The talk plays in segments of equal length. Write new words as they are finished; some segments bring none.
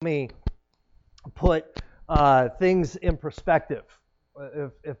me put things in perspective,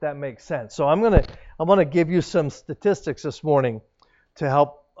 if that makes sense. So I'm gonna give you some statistics this morning to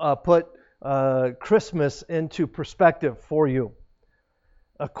help put Christmas into perspective for you.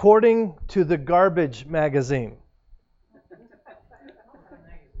 According to the Garbage Magazine.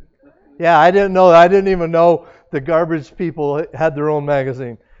 Yeah, I didn't know. I didn't even know the garbage people had their own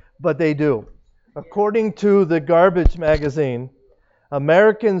magazine, but they do. According to the Garbage Magazine,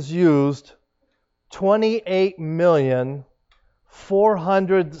 Americans used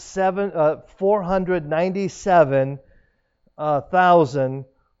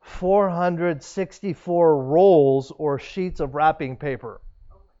rolls or sheets of wrapping paper.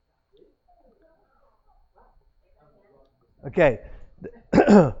 Okay,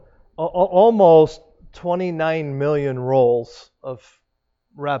 almost 29 million rolls of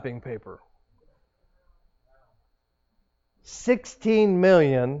wrapping paper.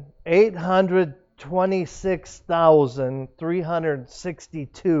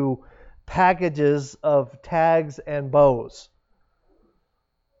 16,826,362 packages of tags and bows.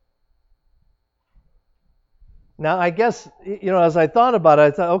 Now, I guess, as I thought about it,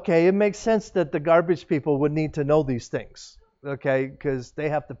 I thought, okay, it makes sense that the garbage people would need to know these things, okay, because they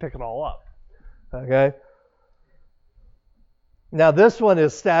have to pick it all up, okay? Now, this one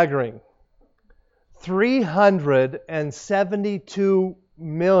is staggering.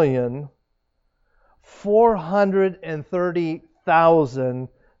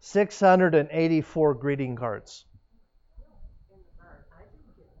 372,430,684 greeting cards.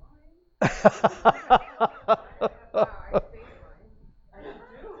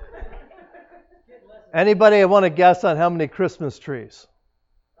 Anybody want to guess on how many Christmas trees?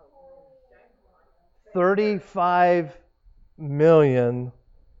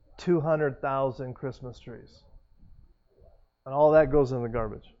 35,200,000 Christmas trees. And all that goes in the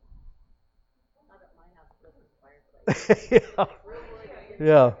garbage. Yeah.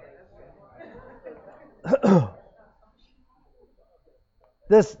 Yeah.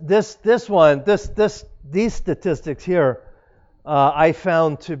 These statistics here, I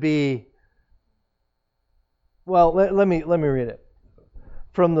found to be, well, let me read it.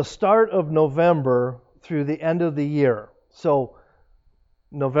 From the start of November through the end of the year, so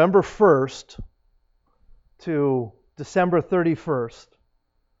November 1st to December 31st,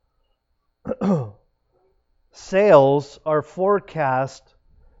 sales are forecast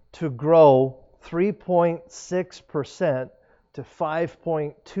to grow 3.6% to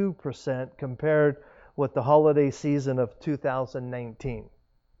 5.2% compared with the holiday season of 2019.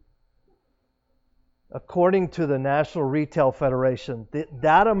 According to the National Retail Federation,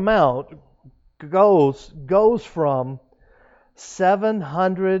 that amount goes from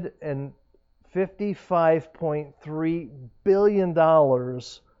 $755.3 billion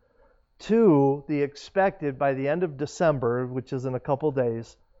to the expected, by the end of December, which is in a couple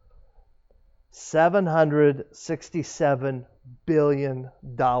days, $767 billion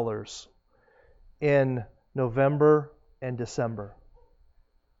in November and December.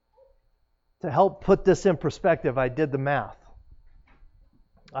 To help put this in perspective, I did the math.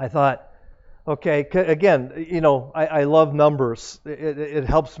 I thought, okay, again, I love numbers. It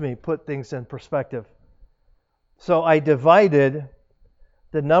helps me put things in perspective. So I divided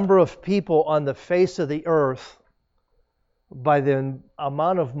the number of people on the face of the earth by the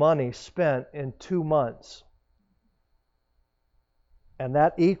amount of money spent in 2 months. And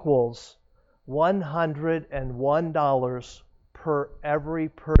that equals $101 per every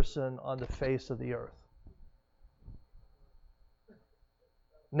person on the face of the earth.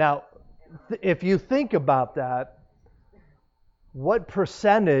 Now, if you think about that, what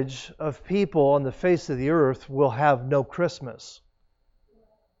percentage of people on the face of the earth will have no Christmas?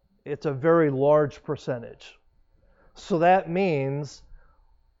 It's a very large percentage. So that means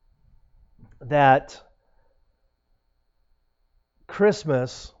that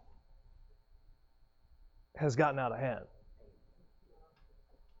Christmas has gotten out of hand.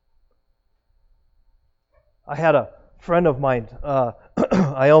 I had a friend of mine,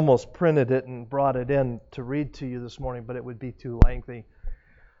 I almost printed it and brought it in to read to you this morning, but it would be too lengthy.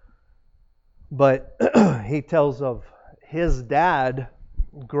 But he tells of his dad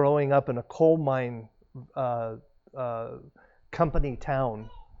growing up in a coal mine company town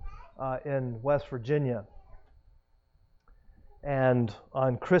in West Virginia. And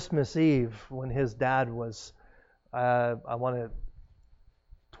on Christmas Eve, when his dad was, I wanted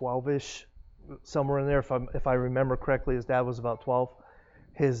 12-ish, somewhere in there, if I remember correctly, his dad was about 12.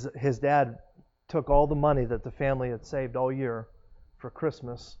 His dad took all the money that the family had saved all year for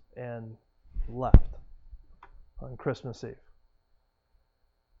Christmas and left on Christmas Eve.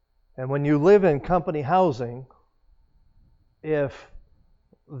 And when you live in company housing, if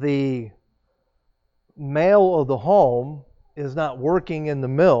the male of the home is not working in the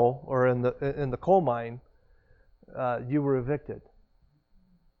mill or in the coal mine, you were evicted.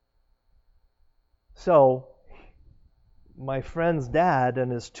 So my friend's dad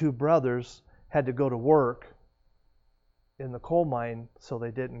and his two brothers had to go to work in the coal mine so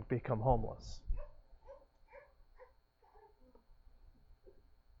they didn't become homeless.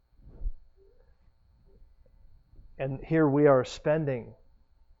 And here we are spending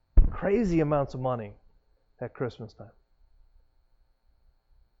crazy amounts of money at Christmas time.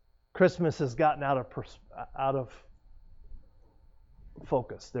 Christmas has gotten out of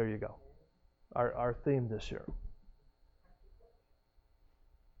focus. There you go. Our theme this year.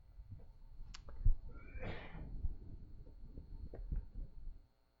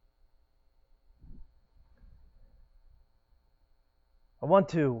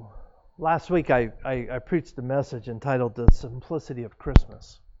 Last week I preached a message entitled The Simplicity of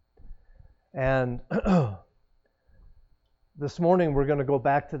Christmas. And this morning we're going to go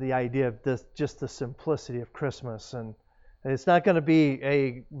back to the idea of just the simplicity of Christmas. And it's not going to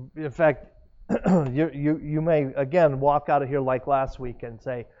be in fact, you may again walk out of here like last week and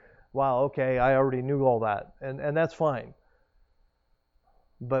say, wow, okay, I already knew all that. And that's fine.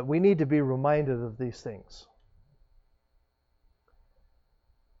 But we need to be reminded of these things.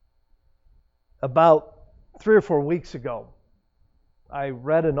 About 3 or 4 weeks ago, I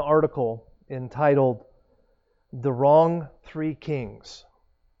read an article entitled "The Wrong Three Kings."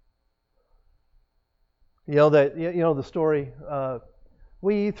 You know the story.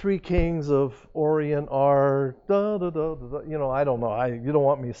 We three kings of Orient are. Da, da, da, da, da. I don't know. You don't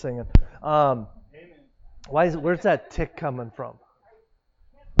want me singing. Where's that tick coming from?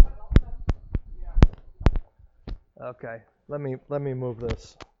 Okay, let me move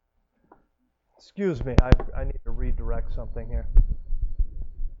this. Excuse me, I need to redirect something here.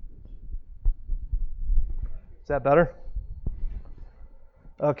 Is that better?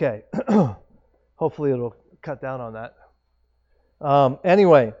 Okay. Hopefully it'll cut down on that.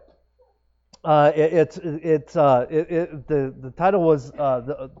 Anyway, the title was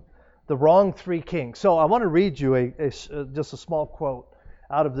the Wrong Three Kings. So I want to read you just a small quote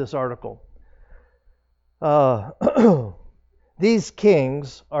out of this article. These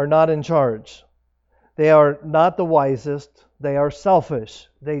kings are not in charge. They are not the wisest. They are selfish.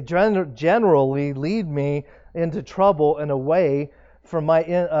 They generally lead me into trouble and away from my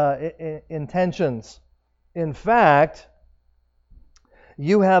intentions. In fact,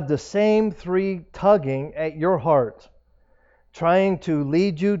 you have the same three tugging at your heart, trying to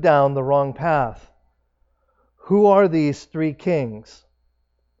lead you down the wrong path. Who are these three kings?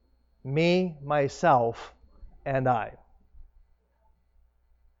 Me, myself, and I.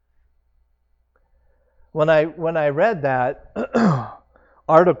 When I read that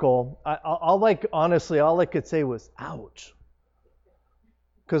article, all I could say was, ouch.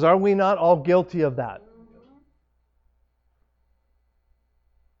 Because are we not all guilty of that?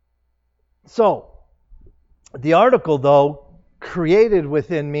 So, the article, though, created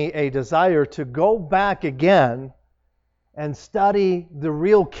within me a desire to go back again and study the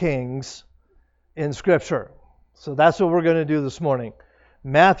real kings in Scripture. So that's what we're going to do this morning.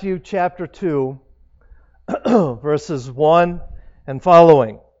 Matthew chapter 2. Verses 1 and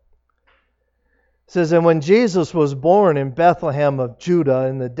following. It says, And when Jesus was born in Bethlehem of Judah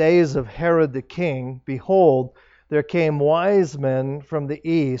in the days of Herod the king, behold, there came wise men from the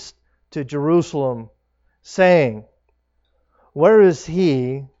east to Jerusalem, saying, Where is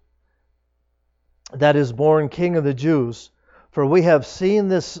he that is born King of the Jews? For we have seen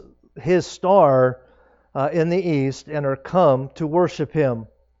his star in the east, and are come to worship him.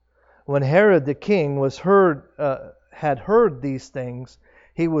 When Herod the king had heard these things,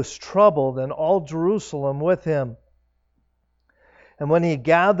 he was troubled, and all Jerusalem with him. And when he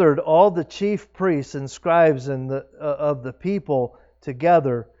gathered all the chief priests and scribes of the people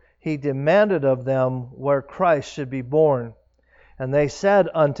together, he demanded of them where Christ should be born. And they said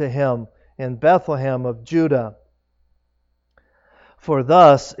unto him, In Bethlehem of Judah. For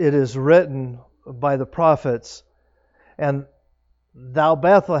thus it is written by the prophets, And thou,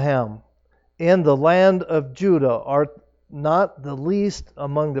 Bethlehem, in the land of Judah, art not the least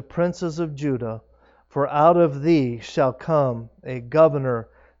among the princes of Judah, for out of thee shall come a governor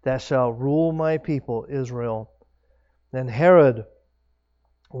that shall rule my people Israel. And Herod,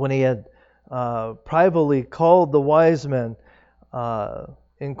 when he had privately called the wise men,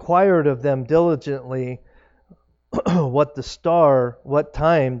 inquired of them diligently what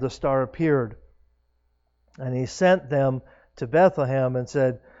time the star appeared. And he sent them to Bethlehem and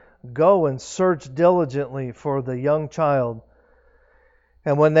said, Go and search diligently for the young child.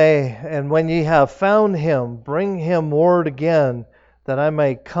 And when ye have found him, bring him word again, that I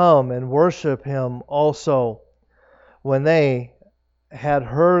may come and worship him also. When they had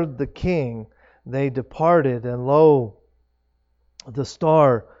heard the king, they departed, and lo, the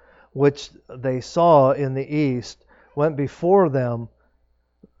star which they saw in the east went before them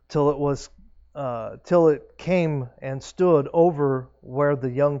till it came and stood over where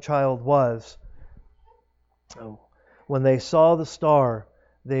the young child was. When they saw the star,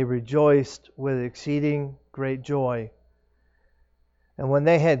 they rejoiced with exceeding great joy. And when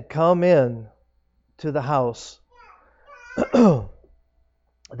they had come in to the house,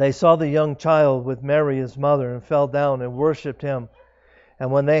 they saw the young child with Mary his mother, and fell down and worshipped him.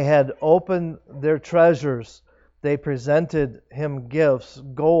 And when they had opened their treasures, they presented him gifts,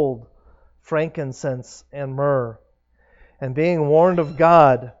 gold, frankincense, and myrrh. And being warned of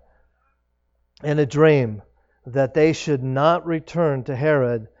God in a dream that they should not return to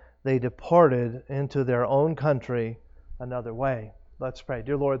Herod, they departed into their own country another way. Let's pray.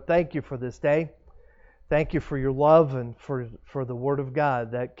 Dear Lord, thank you for this day. Thank you for your love and for the Word of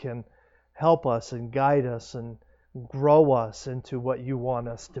God that can help us and guide us and grow us into what you want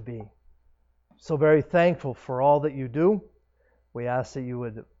us to be. So very thankful for all that you do. We ask that you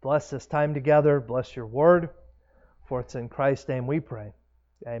would bless this time together, bless your Word, for it's in Christ's name we pray.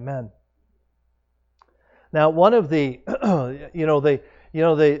 Amen. Now, one of the,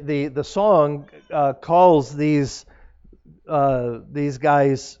 the song calls these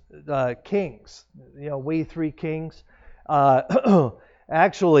guys kings. We three kings.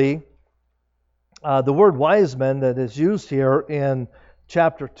 Actually, the word wise men that is used here in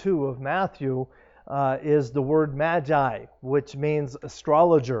chapter 2 of Matthew is the word magi, which means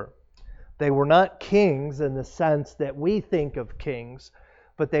astrologer. They were not kings in the sense that we think of kings,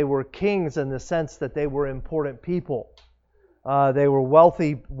 but they were kings in the sense that they were important people. They were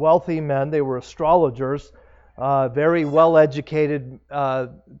wealthy men. They were astrologers, very well-educated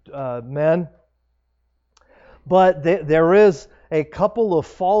men. But there is a couple of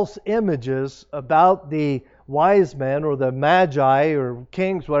false images about the wise men or the magi or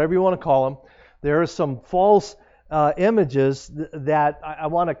kings, whatever you want to call them. There are some false images that I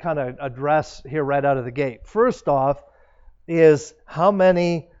want to kind of address here right out of the gate. First off is how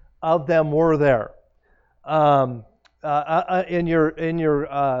many of them were there? In your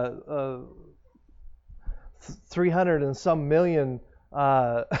 300 and some million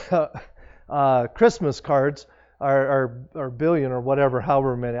Christmas cards, or billion or whatever,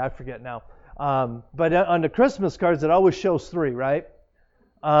 however many, I forget now. But on the Christmas cards, it always shows 3, right?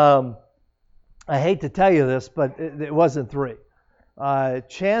 I hate to tell you this, but it wasn't 3.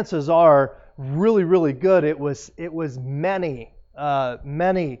 Chances are really, really good. It was many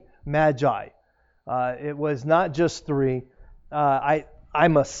magi. It was not just 3.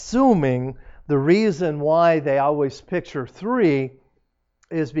 I'm assuming the reason why they always picture 3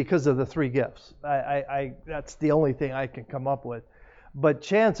 is because of the 3 gifts. That's the only thing I can come up with. But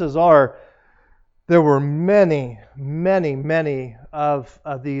chances are there were many of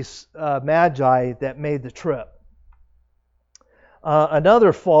these magi that made the trip.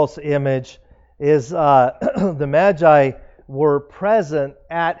 Another false image is the magi were present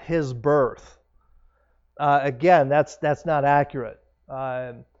at his birth. Again, that's not accurate.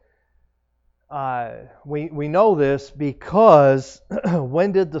 We know this because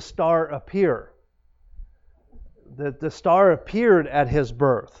when did the star appear? The star appeared at his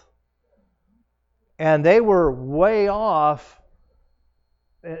birth. And they were way off,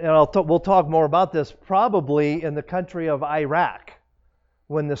 and we'll talk more about this, probably in the country of Iraq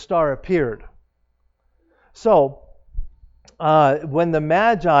when the star appeared. So, when the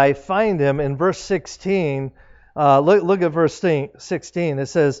Magi find him in verse 16, look at verse 16. It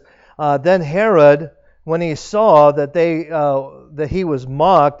says, Then Herod, when he saw that he was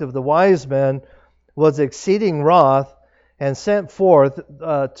mocked of the wise men, was exceeding wroth, and sent forth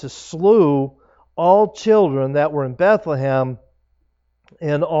to slew all children that were in Bethlehem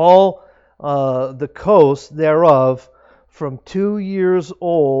and all the coast thereof from 2 years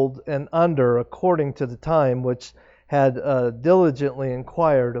old and under, according to the time which had diligently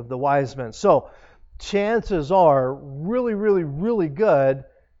inquired of the wise men. So chances are really, really, really good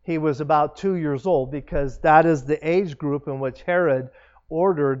he was about 2 years old, because that is the age group in which Herod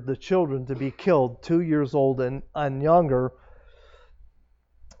ordered the children to be killed, 2 years old and younger.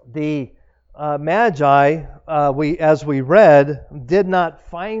 The Magi, as we read, did not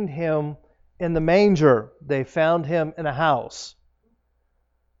find him in the manger. They found him in a house.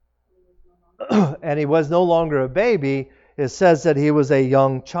 And he was no longer a baby. it says that he was a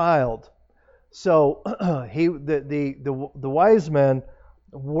young child. So the wise men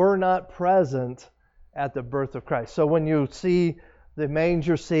were not present at the birth of Christ. So when you see the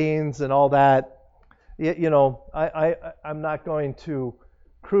manger scenes and all that, I'm not going to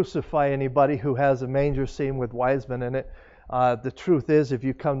crucify anybody who has a manger scene with wise men in it. The truth is, if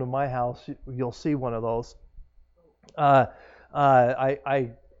you come to my house, you'll see one of those. I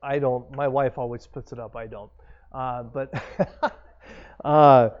don't. My wife always puts it up. I don't.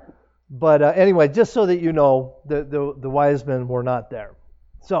 But anyway, just so that you know, the wise men were not there.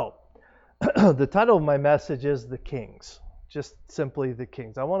 So the title of my message is The Kings. Just simply The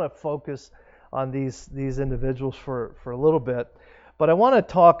Kings. I want to focus on these individuals for a little bit, but I want to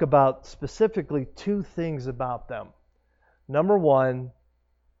talk about specifically two things about them. Number one,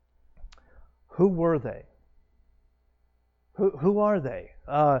 who were they? Who are they?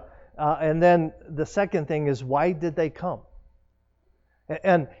 And then the second thing is, why did they come?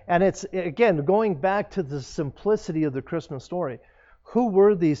 And it's, again, going back to the simplicity of the Christmas story. Who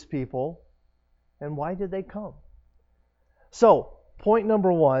were these people and why did they come? So, point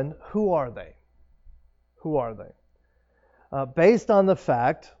number one, who are they? Who are they? Based on the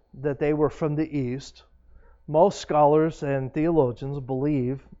fact that they were from the East, most scholars and theologians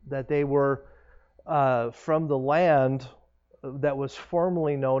believe that they were from the land that was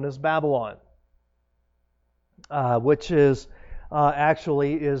formerly known as Babylon, which is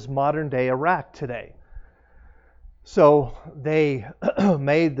actually is modern-day Iraq today. So they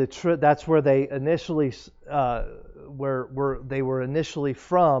made the trip. That's where they initially they were initially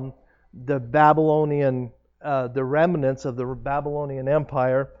from, the Babylonian, the remnants of the Babylonian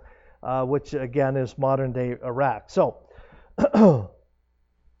Empire, which again is modern-day Iraq. So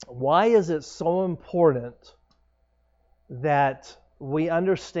why is it so important that we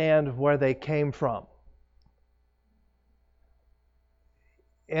understand where they came from?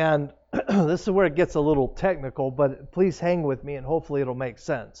 And this is where it gets a little technical, but please hang with me and hopefully it'll make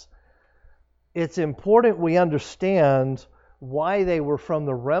sense. It's important we understand why they were from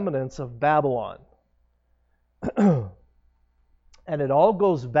the remnants of Babylon. And it all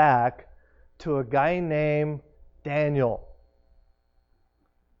goes back to a guy named Daniel.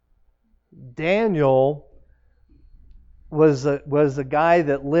 Daniel was a guy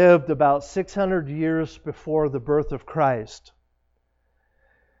that lived about 600 years before the birth of Christ.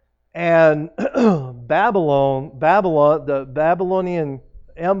 And the Babylonian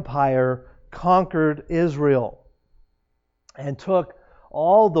Empire conquered Israel and took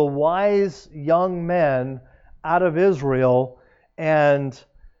all the wise young men out of Israel and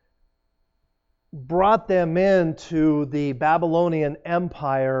brought them into the Babylonian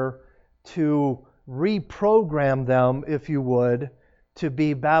Empire to reprogram them, if you would, to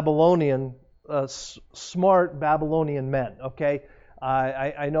be Babylonian, smart Babylonian men. Okay,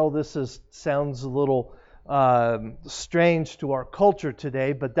 I know this sounds a little strange to our culture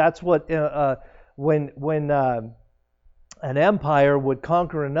today, but that's what when an empire would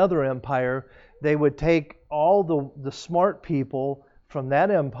conquer another empire, they would take all the smart people from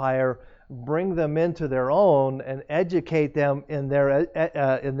that empire, bring them into their own, and educate them in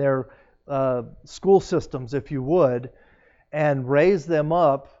their school systems, if you would, and raise them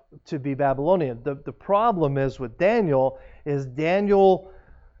up to be Babylonian. The problem is with Daniel is Daniel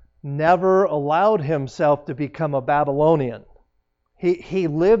never allowed himself to become a Babylonian. He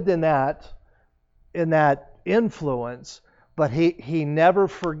lived in that influence, but he never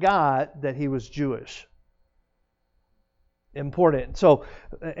forgot that he was Jewish. Important. So,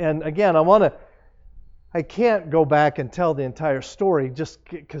 and again, I can't go back and tell the entire story just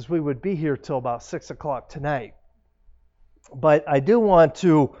because we would be here till about 6 o'clock tonight. But I do want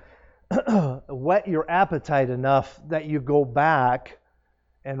to whet your appetite enough that you go back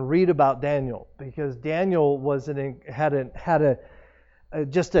and read about Daniel, because Daniel had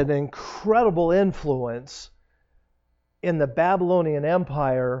just an incredible influence in the Babylonian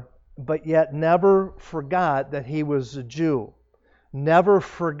Empire, but yet never forgot that he was a Jew. Never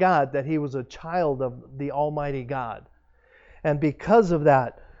forgot that he was a child of the Almighty God. And because of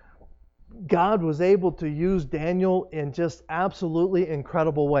that, God was able to use Daniel in just absolutely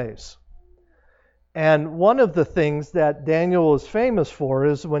incredible ways. And one of the things that Daniel is famous for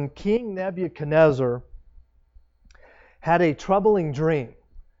is when King Nebuchadnezzar had a troubling dream,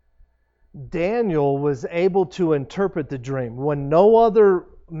 Daniel was able to interpret the dream when no other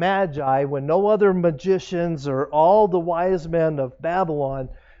magi, when no other magicians or all the wise men of Babylon,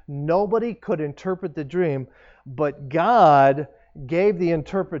 nobody could interpret the dream, but God gave the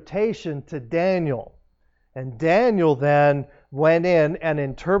interpretation to Daniel. And Daniel then went in and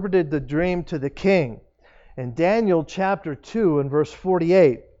interpreted the dream to the king. In Daniel chapter 2 and verse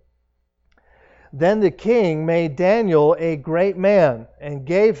 48, then the king made Daniel a great man and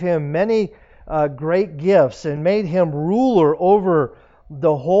gave him many great gifts and made him ruler over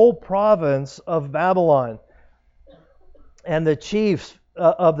the whole province of Babylon and the chiefs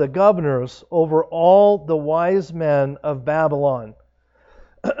of the governors over all the wise men of Babylon.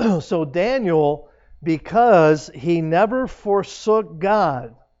 So Daniel, because he never forsook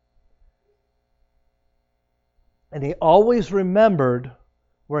God, and he always remembered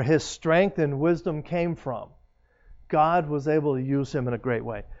where his strength and wisdom came from, God was able to use him in a great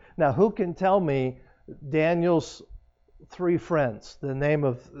way. Now, who can tell me Daniel's three friends, the name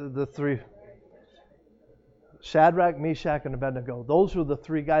of the three? Shadrach, Meshach, and Abednego. Those were the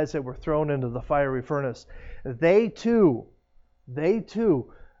three guys that were thrown into the fiery furnace. They too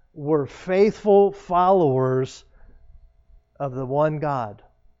were faithful followers of the one God.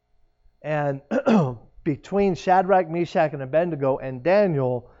 And between Shadrach, Meshach, and Abednego and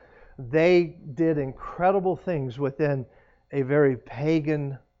Daniel, they did incredible things within a very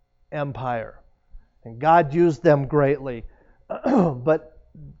pagan empire. And God used them greatly. But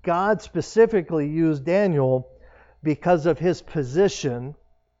God specifically used Daniel because of his position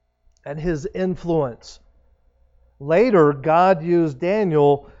and his influence. Later, God used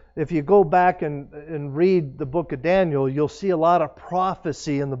Daniel. If you go back and read the book of Daniel, you'll see a lot of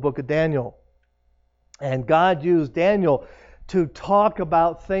prophecy in the book of Daniel. And God used Daniel to talk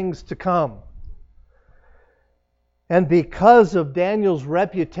about things to come. And because of Daniel's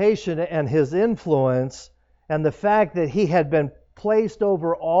reputation and his influence, and the fact that he had been placed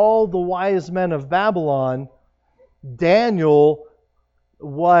over all the wise men of Babylon, Daniel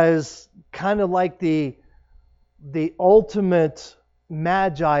was kind of like the ultimate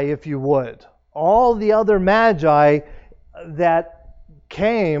magi, if you would. All the other magi that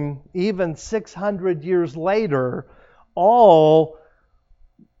came even 600 years later all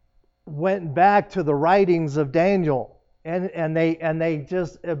went back to the writings of Daniel, and they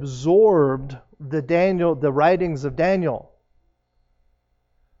just absorbed the writings of Daniel.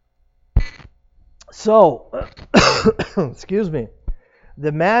 So, excuse me,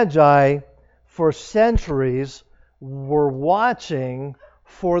 the Magi for centuries were watching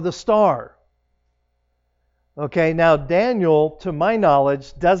for the star. Okay, now Daniel, to my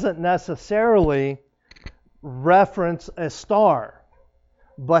knowledge, doesn't necessarily reference a star,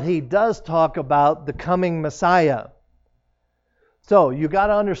 but he does talk about the coming Messiah. So you got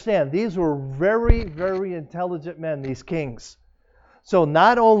to understand, these were very, very intelligent men, these kings. So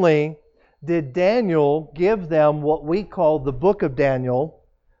not only did Daniel give them what we call the book of Daniel,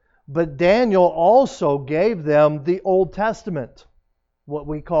 but Daniel also gave them the Old Testament, what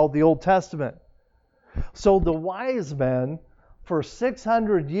we call the Old Testament. So the wise men for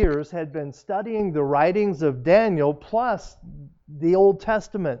 600 years had been studying the writings of Daniel plus the Old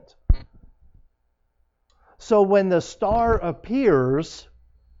Testament. So when the star appears,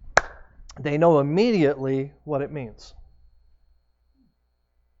 they know immediately what it means.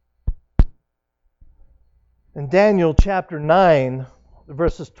 In Daniel chapter 9,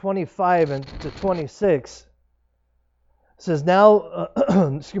 verses 25 and to 26, it says, now,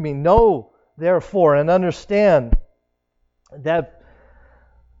 know therefore and understand that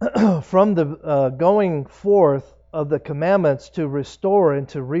from the going forth of the commandments to restore and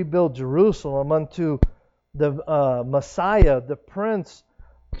to rebuild Jerusalem unto the Messiah, the Prince,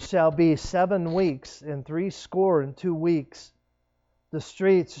 shall be 7 weeks and 62 weeks. The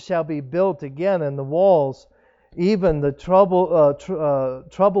streets shall be built again, and the walls, even the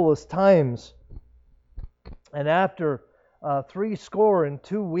troublous times. And after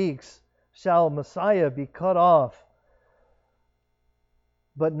 62 weeks shall Messiah be cut off,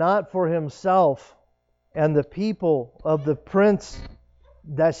 but not for himself. And the people of the Prince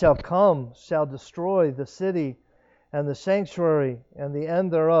that shall come shall destroy the city and the sanctuary, and the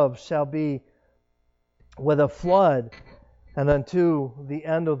end thereof shall be with a flood, and unto the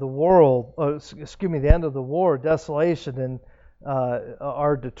end of the world, the end of the war, desolation and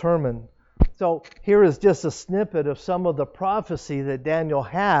are determined. So here is just a snippet of some of the prophecy that Daniel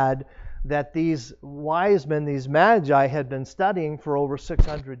had, that these wise men, these magi, had been studying for over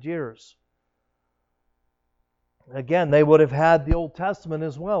 600 years. Again, they would have had the Old Testament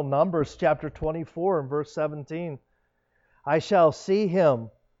as well. Numbers chapter 24 and verse 17. I shall see him,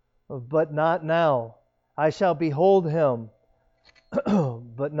 but not now. I shall behold him,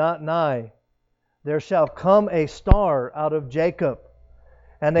 but not nigh. There shall come a star out of Jacob,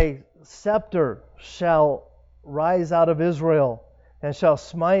 and a scepter shall rise out of Israel, and shall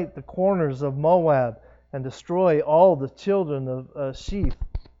smite the corners of Moab, and destroy all the children of Sheth.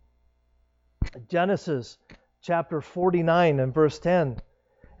 Genesis chapter 49 and verse 10.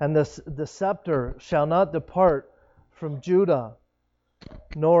 And the scepter shall not depart from Judah,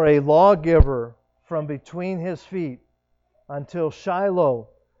 nor a lawgiver from between his feet, until Shiloh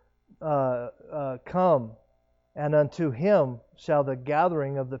come, and unto him shall the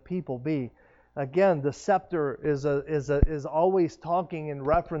gathering of the people be. Again, the scepter is always talking in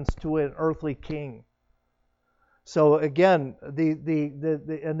reference to an earthly king. So again,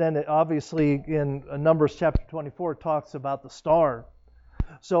 and then it obviously in Numbers chapter 24 talks about the star.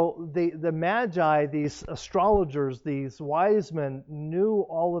 So the Magi, these astrologers, these wise men, knew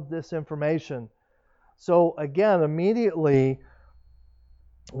all of this information. So again, immediately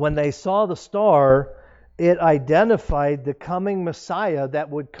when they saw the star, it identified the coming Messiah that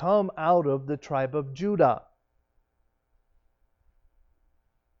would come out of the tribe of Judah.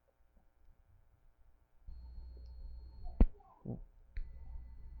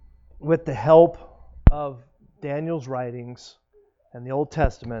 With the help of Daniel's writings and the Old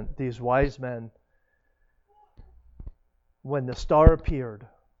Testament, these wise men, when the star appeared,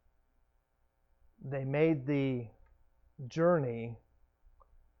 they made the journey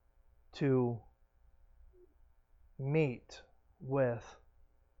to meet with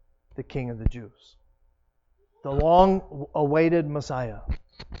the King of the Jews, the long-awaited Messiah.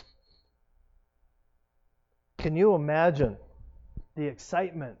 Can you imagine the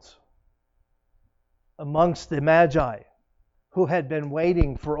excitement amongst the Magi who had been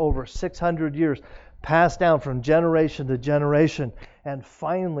waiting for over 600 years, passed down from generation to generation, and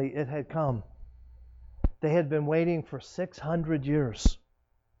finally it had come. They had been waiting for 600 years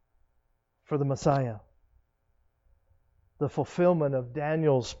for the Messiah, the fulfillment of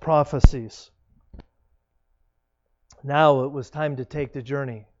Daniel's prophecies. Now it was time to take the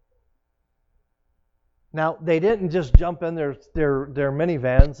journey. Now they didn't just jump in their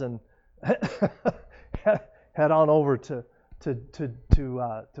minivans and head on over to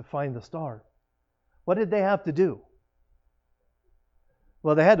find the star. What did they have to do?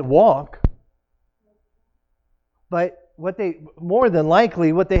 Well, they had to walk. But what they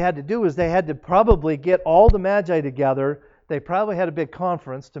had to do is they had to probably get all the Magi together. They probably had a big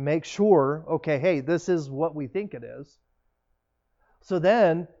conference to make sure, okay, hey, this is what we think it is. So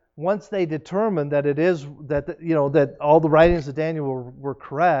then, once they determined that it is that all the writings of Daniel were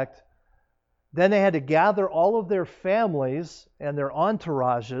correct, then they had to gather all of their families and their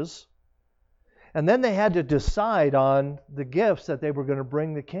entourages, and then they had to decide on the gifts that they were going to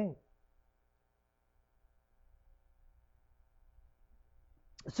bring the king.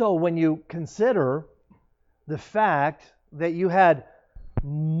 So when you consider the fact that you had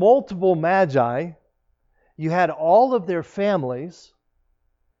multiple Magi, you had all of their families,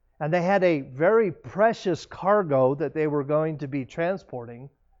 and they had a very precious cargo that they were going to be transporting,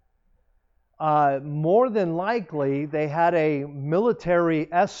 more than likely they had a military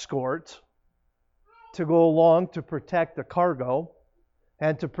escort to go along to protect the cargo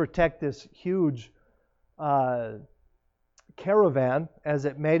and to protect this huge caravan as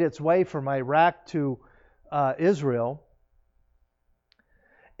it made its way from Iraq to Israel.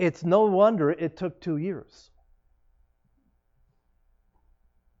 It's no wonder it took 2 years.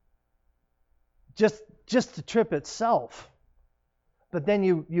 Just the trip itself. But then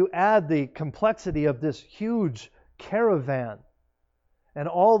you add the complexity of this huge caravan and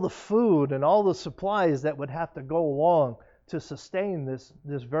all the food and all the supplies that would have to go along to sustain this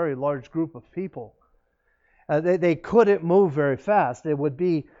very large group of people. They couldn't move very fast. It would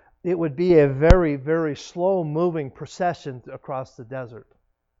be a very, very slow moving procession across the desert.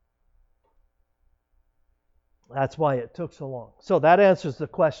 That's why it took so long. So that answers the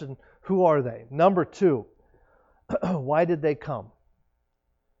question, who are they? Number 2, why did they come?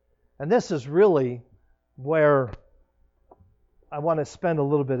 And this is really where I want to spend a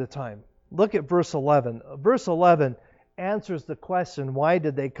little bit of time. Look at verse 11. Verse 11 answers the question, why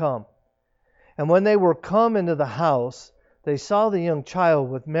did they come? And when they were come into the house, they saw the young child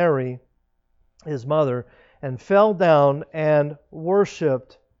with Mary, his mother, and fell down and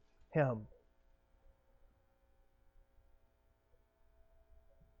worshipped him.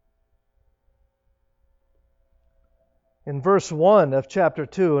 In verse 1 of chapter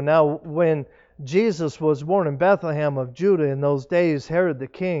 2, now when Jesus was born in Bethlehem of Judah in those days, Herod the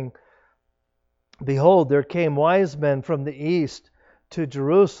king, behold, there came wise men from the east to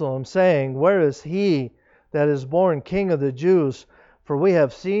Jerusalem, saying, where is he that is born King of the Jews? For we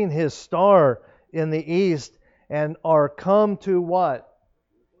have seen his star in the east and are come to what?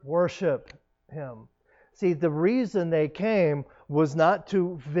 Worship him. See, the reason they came was not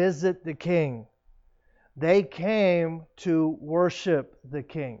to visit the king. They came to worship the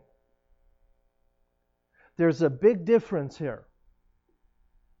king. there's a big difference here.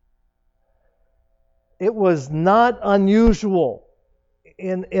 It was not unusual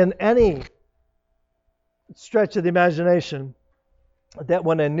in any stretch of the imagination that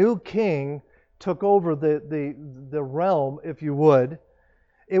when a new king took over the realm, if you would,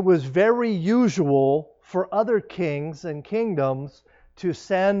 it was very usual for other kings and kingdoms to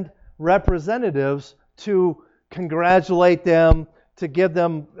send representatives to congratulate them, to give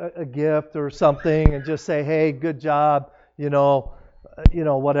them a gift or something, and just say, "Hey, good job," whatever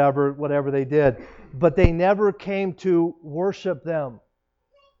they did. But they never came to worship them.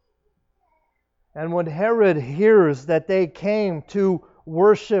 And when Herod hears that they came to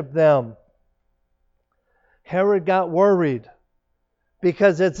worship them, Herod got worried,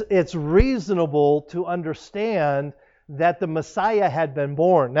 because it's reasonable to understand that the Messiah had been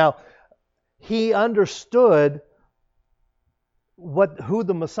born. Now, he understood who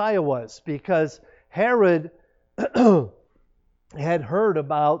the Messiah was, because Herod had heard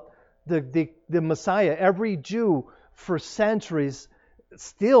about the Messiah. Every Jew for centuries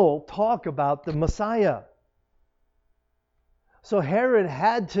still talk about the Messiah. So Herod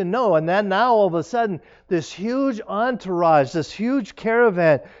had to know, and then now all of a sudden this huge entourage, this huge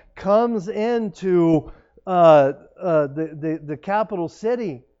caravan comes into the capital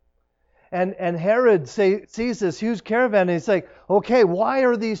city. And Herod sees this huge caravan, and he's like, "Okay, why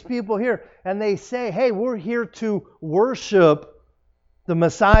are these people here?" And they say, "Hey, we're here to worship the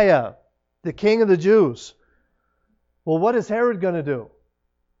Messiah, the King of the Jews." Well, what is Herod going to do?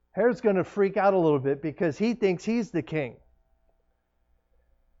 Herod's going to freak out a little bit, because he thinks he's the king.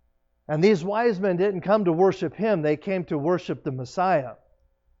 And these wise men didn't come to worship him, they came to worship the Messiah.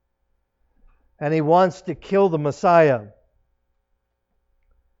 And he wants to kill the Messiah.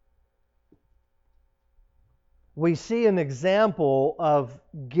 We see an example of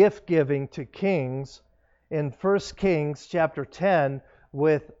gift giving to kings in 1 Kings chapter 10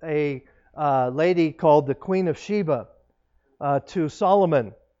 with a lady called the Queen of Sheba to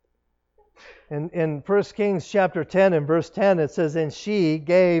Solomon. In 1 Kings chapter 10 and verse 10 it says, "And she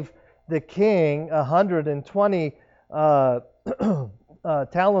gave the king 120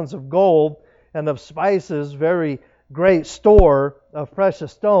 talents of gold and of spices, very great store of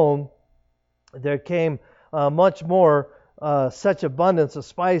precious stone. There came much more, such abundance of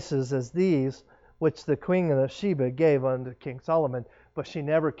spices as these, which the Queen of Sheba gave unto King Solomon." But she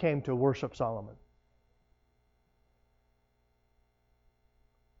never came to worship Solomon.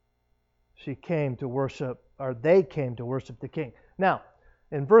 She came to worship, or they came to worship the king. Now,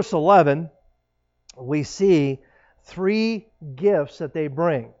 in verse 11, we see 3 gifts that they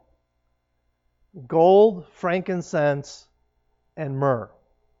bring: gold, frankincense, and myrrh.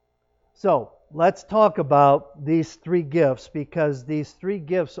 So, let's talk about these 3 gifts, because these 3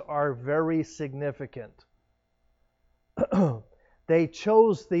 gifts are very significant. They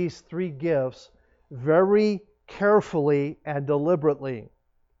chose these 3 gifts very carefully and deliberately.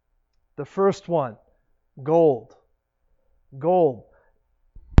 The first one, gold. Gold.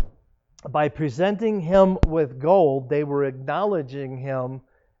 By presenting him with gold, they were acknowledging him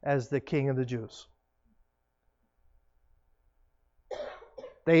as the King of the Jews.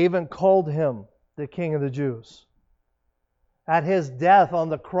 They even called him the King of the Jews. At his death on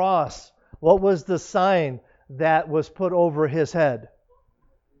the cross, what was the sign that was put over his head?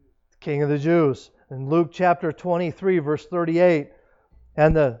 King of the Jews. In Luke chapter 23, verse 38,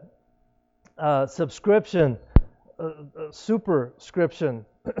 and the superscription,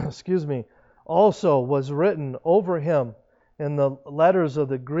 also was written over him in the letters of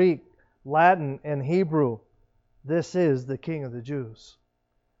the Greek, Latin, and Hebrew, "This is the King of the Jews,"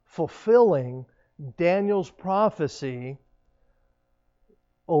 fulfilling Daniel's prophecy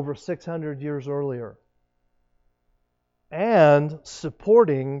over 600 years earlier, and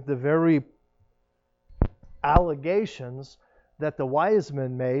supporting the very allegations that the wise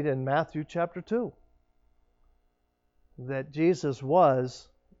men made in Matthew chapter 2, that Jesus was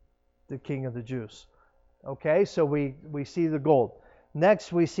the King of the Jews. Okay, so we see the gold.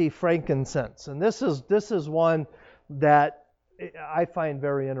 Next we see frankincense, and this is one that I find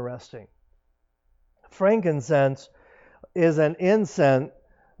very interesting. Frankincense is an incense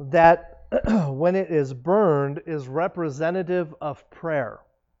that when it is burned is representative of prayer.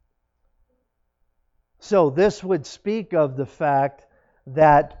 So this would speak of the fact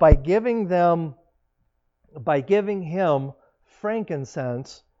that by giving him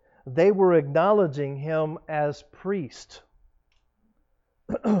frankincense, they were acknowledging him as priest.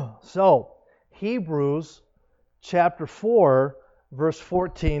 So, Hebrews chapter 4, verse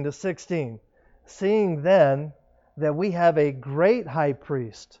 14 to 16. "Seeing then that we have a great high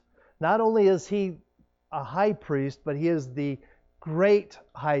priest, not only is he a high priest, but he is the great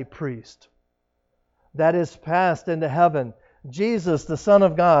high priest that is passed into heaven. Jesus, the Son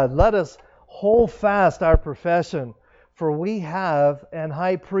of God. Let us hold fast our profession, for we have an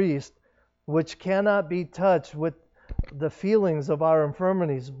high priest which cannot be touched with the feelings of our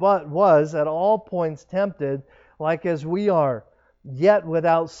infirmities, but was at all points tempted like as we are, yet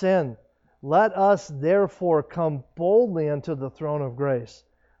without sin. Let us therefore come boldly unto the throne of grace,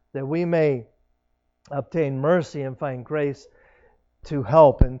 that we may obtain mercy and find grace to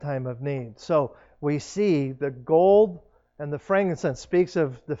help in time of need. So we see the gold and the frankincense speaks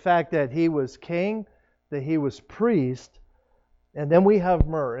of the fact that he was king, that he was priest, and then we have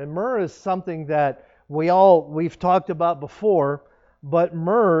myrrh. And myrrh is something that we've talked about before, but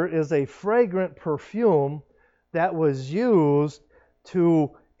myrrh is a fragrant perfume that was used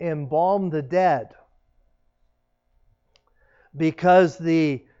to embalm the dead. Because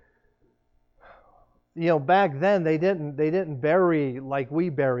back then they didn't bury like we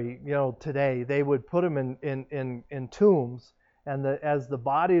bury, today. They would put them in tombs, and as the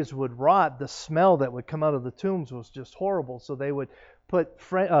bodies would rot, the smell that would come out of the tombs was just horrible. So they would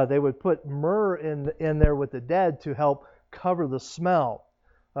put myrrh in there with the dead to help cover the smell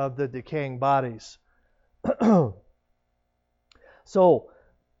of the decaying bodies. So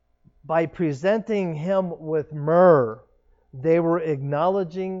by presenting him with myrrh, they were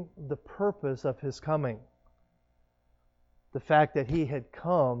acknowledging the purpose of his coming. The fact that he had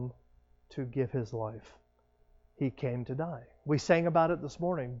come to give his life. He came to die. We sang about it this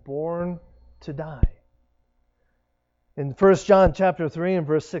morning, born to die. In 1 John chapter 3 and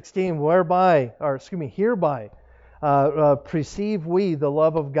verse 16, hereby perceive we the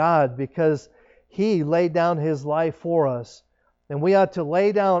love of God, because he laid down his life for us, and we ought to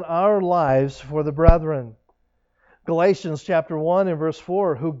lay down our lives for the brethren. Galatians chapter 1 and verse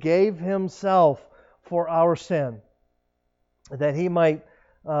 4, who gave himself for our sin, that he might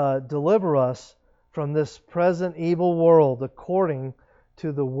deliver us from this present evil world, according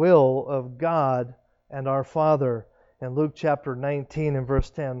to the will of God and our Father. In Luke chapter 19 and verse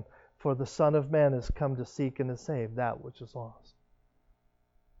 10, for the Son of Man is come to seek and to save that which is lost.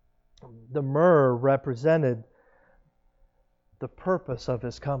 The myrrh represented the purpose of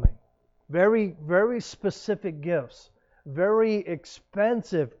his coming. Very, very specific gifts, very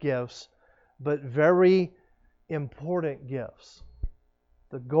expensive gifts, but very important gifts.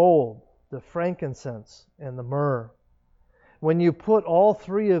 The gold, the frankincense, and the myrrh. When you put all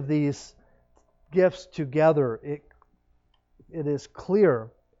three of these gifts together, it is clear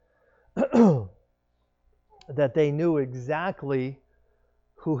that they knew exactly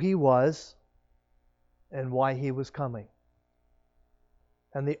who he was and why he was coming.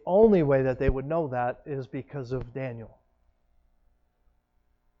 And the only way that they would know that is because of Daniel.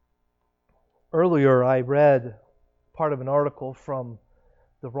 Earlier, I read part of an article from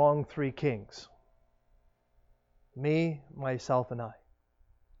the wrong three kings. Me, myself, and I.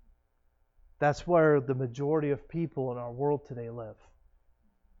 That's where the majority of people in our world today live.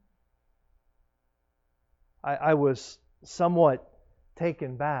 I was somewhat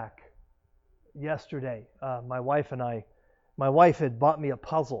taken back yesterday. My wife had bought me a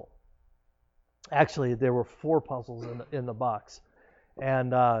puzzle. Actually, there were 4 puzzles in the box.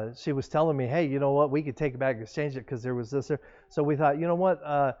 And she was telling me, hey, you know what, we could take it back and exchange it because there was this there. So we thought, you know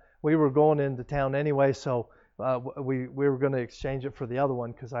what, we were going into town anyway, so we were going to exchange it for the other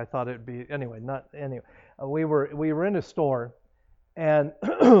one because I thought it'd be, we were in a store, and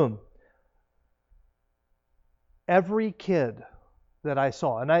every kid that I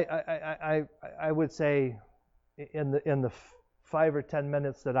saw, and I would say in the 5 or 10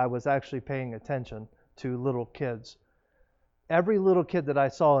 minutes that I was actually paying attention to little kids, every little kid that I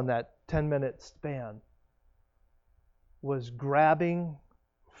saw in that 10-minute span was grabbing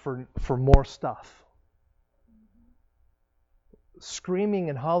for more stuff. Screaming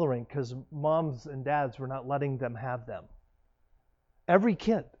and hollering because moms and dads were not letting them have them. Every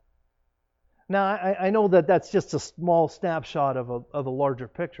kid. Now, I know that that's just a small snapshot of a larger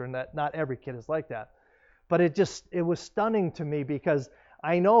picture, and that not every kid is like that. But it was stunning to me because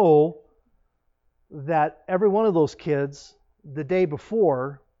I know that every one of those kids the day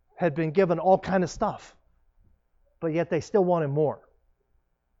before had been given all kind of stuff, but yet they still wanted more.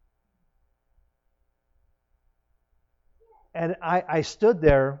 And I stood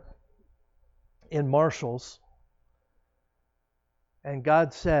there in Marshall's, and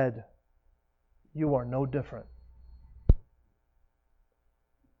God said, you are no different.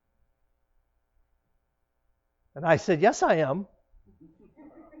 And I said, yes, I am.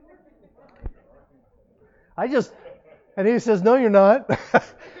 And he says, no, you're not.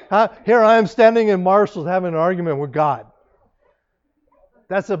 Here I am standing in Marshall's having an argument with God.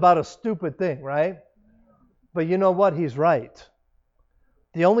 That's about a stupid thing, right? But you know what? He's right.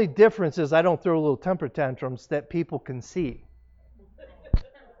 The only difference is I don't throw little temper tantrums that people can see.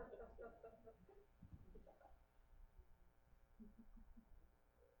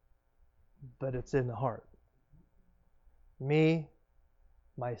 But it's in the heart. Me,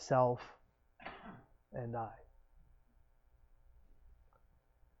 myself, and I.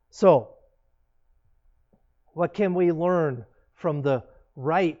 So, what can we learn from the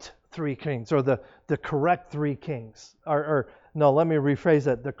right three kings, or the correct three kings? Or no, let me rephrase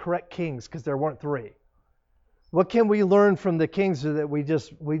that. The correct kings, because there weren't three. What can we learn from the kings that we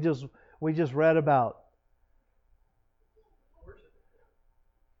just read about?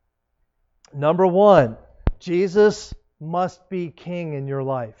 Number one, Jesus must be king in your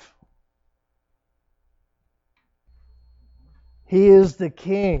life. He is the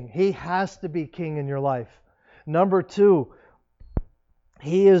king. He has to be king in your life. Number two,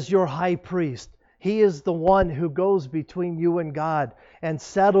 He is your high priest. He is the one who goes between you and God and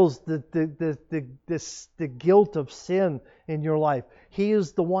settles the guilt of sin in your life. He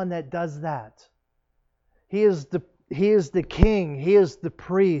is the one that does that. He is the king. He is the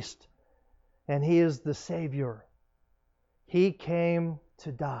priest. And He is the Savior. He came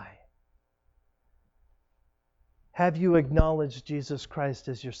to die. Have you acknowledged Jesus Christ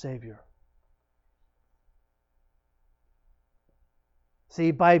as your Savior?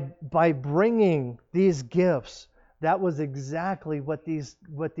 See, by bringing these gifts, that was exactly what these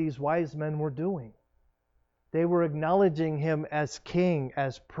wise men were doing. They were acknowledging Him as King,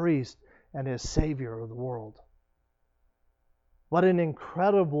 as priest, and as Savior of the world. What an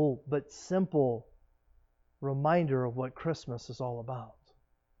incredible but simple reminder of what Christmas is all about.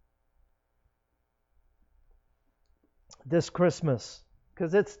 This Christmas,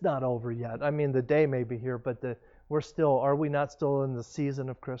 because it's not over yet. I mean, the day may be here, but are we not still in the season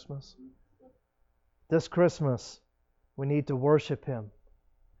of Christmas? This Christmas, we need to worship Him.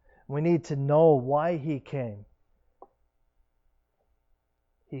 We need to know why He came.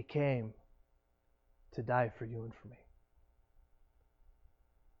 He came to die for you and for me.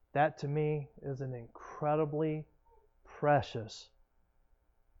 That to me is an incredibly precious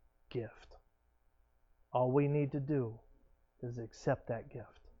gift. All we need to do is accept that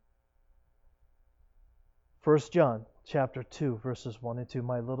gift. 1 John chapter 2, verses 1 and 2.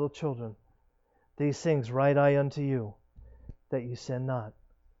 My little children, these things write I unto you, that ye sin not.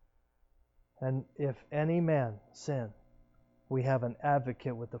 And if any man sin, we have an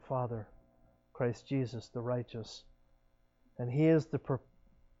advocate with the Father, Christ Jesus the righteous. And He is the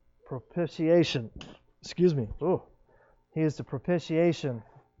propitiation. He is the propitiation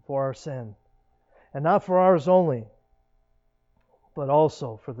for our sin. And not for ours only, but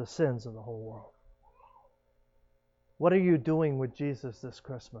also for the sins of the whole world. What are you doing with Jesus this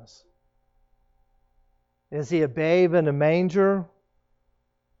Christmas? Is He a babe in a manger?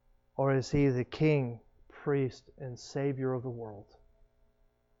 Or is He the King, priest, and Savior of the world?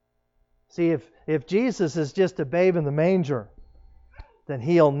 See, if Jesus is just a babe in the manger, then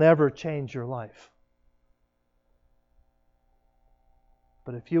He'll never change your life.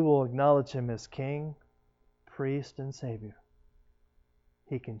 But if you will acknowledge Him as King, priest, and Savior,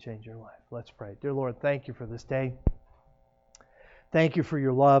 He can change your life. Let's pray. Dear Lord, thank You for this day. Thank You for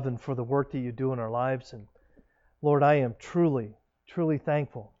Your love and for the work that You do in our lives. And Lord, I am truly, truly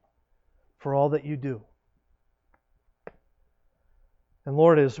thankful for all that You do. And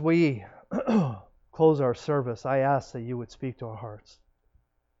Lord, as we close our service, I ask that You would speak to our hearts.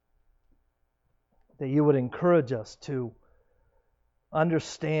 That You would encourage us to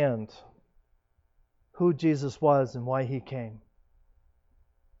understand who Jesus was and why He came.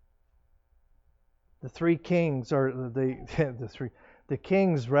 The three kings, or the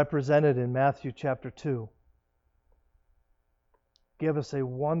kings represented in Matthew chapter 2, give us a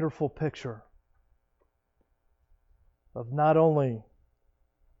wonderful picture of not only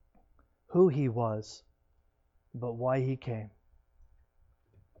who He was, but why He came.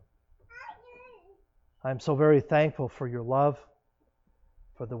 I'm so very thankful for Your love,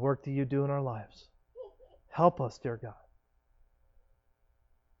 for the work that You do in our lives. Help us, dear God.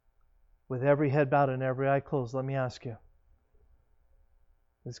 With every head bowed and every eye closed, let me ask you,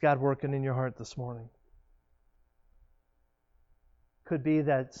 is God working in your heart this morning? Could be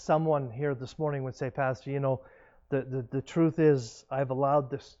that someone here this morning would say, Pastor, the truth is I've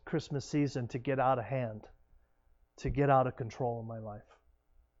allowed this Christmas season to get out of hand, to get out of control in my life.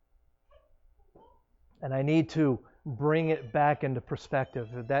 And I need to bring it back into perspective.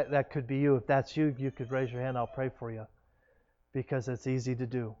 That could be you. If that's you, you could raise your hand. I'll pray for you. because it's easy to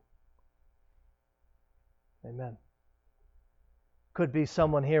do. Amen. Could be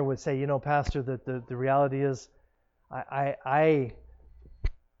someone here would say, Pastor, that the reality is I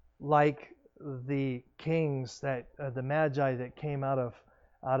like the kings that the Magi that came out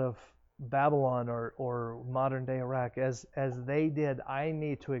of Babylon or modern day Iraq, as they did, I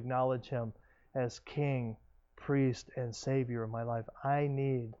need to acknowledge him as king, priest, and savior of my life. I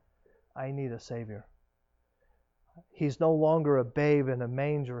need a savior. He's no longer a babe in a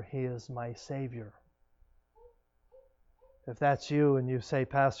manger. He is my savior. If that's you and you say,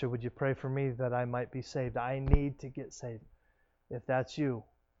 Pastor, would you pray for me that I might be saved? I need to get saved. If that's you,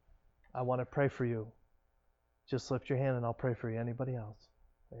 I want to pray for you. Just lift your hand and I'll pray for you. Anybody else?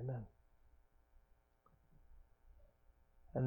 Amen.